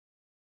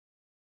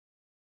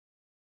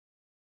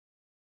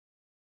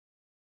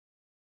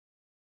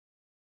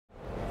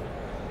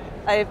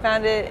I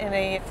found it in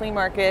a flea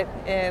market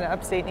in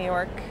upstate New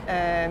York,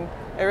 and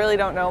I really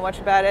don't know much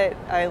about it.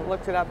 I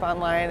looked it up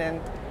online and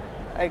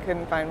I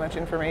couldn't find much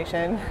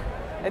information.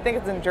 I think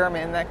it's in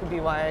German, that could be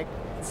why.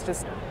 It's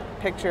just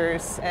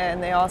pictures,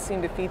 and they all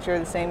seem to feature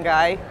the same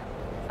guy.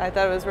 I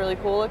thought it was really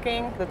cool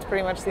looking. That's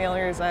pretty much the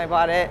only reason I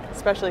bought it,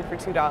 especially for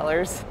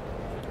 $2.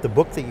 The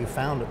book that you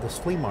found at this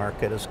flea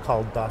market is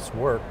called Das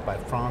Werk by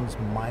Frans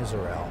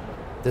Masereel.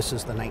 This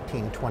is the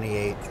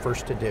 1928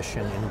 first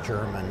edition in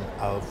German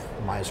of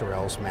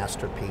Masereel's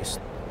masterpiece.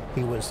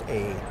 He was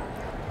a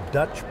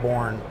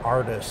Dutch-born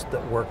artist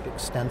that worked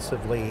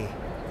extensively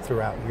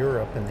throughout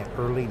Europe in the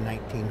early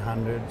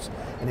 1900s,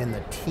 and in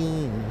the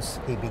teens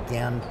he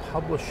began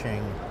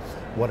publishing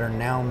what are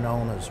now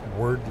known as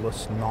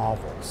wordless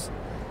novels.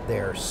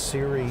 They're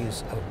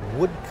series of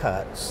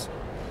woodcuts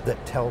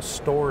that tell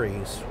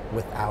stories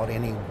without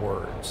any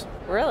words.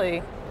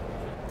 Really?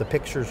 The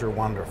pictures are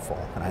wonderful,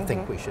 and I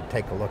think we should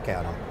take a look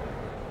at them.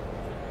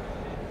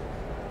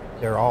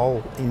 They're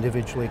all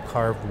individually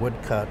carved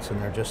woodcuts,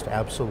 and they're just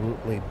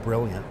absolutely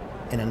brilliant,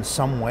 and in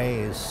some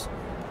ways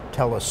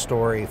tell a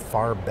story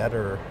far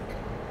better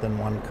than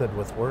one could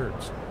with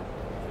words.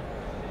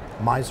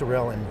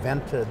 Masereel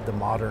invented the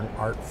modern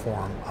art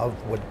form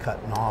of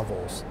woodcut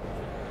novels.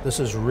 This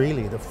is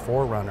really the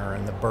forerunner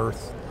and the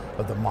birth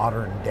of the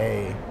modern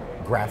day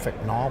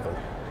graphic novel,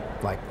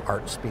 like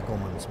Art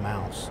Spiegelman's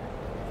Mouse.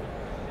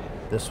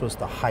 This was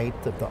the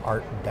height of the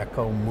Art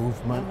Deco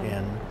movement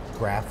in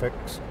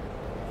graphics.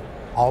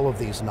 All of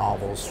these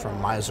novels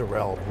from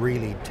Masereel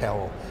really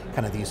tell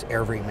kind of these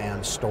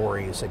everyman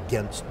stories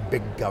against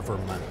big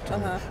government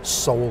and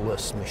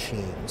soulless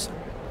machines.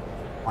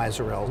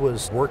 Masereel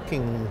was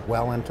working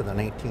well into the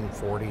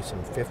 1940s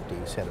and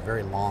 50s, had a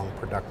very long,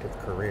 productive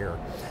career.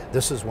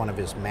 This is one of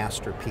his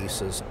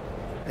masterpieces.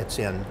 It's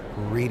in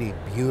really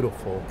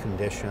beautiful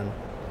condition.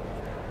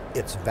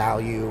 Its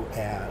value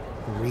at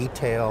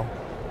retail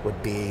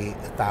would be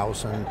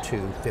 $1,000 to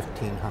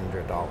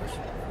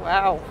 $1,500.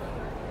 Wow.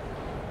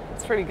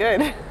 That's pretty good.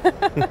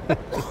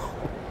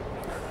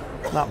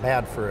 Not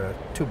bad for a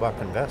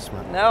 $2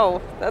 investment.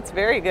 No, that's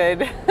very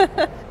good.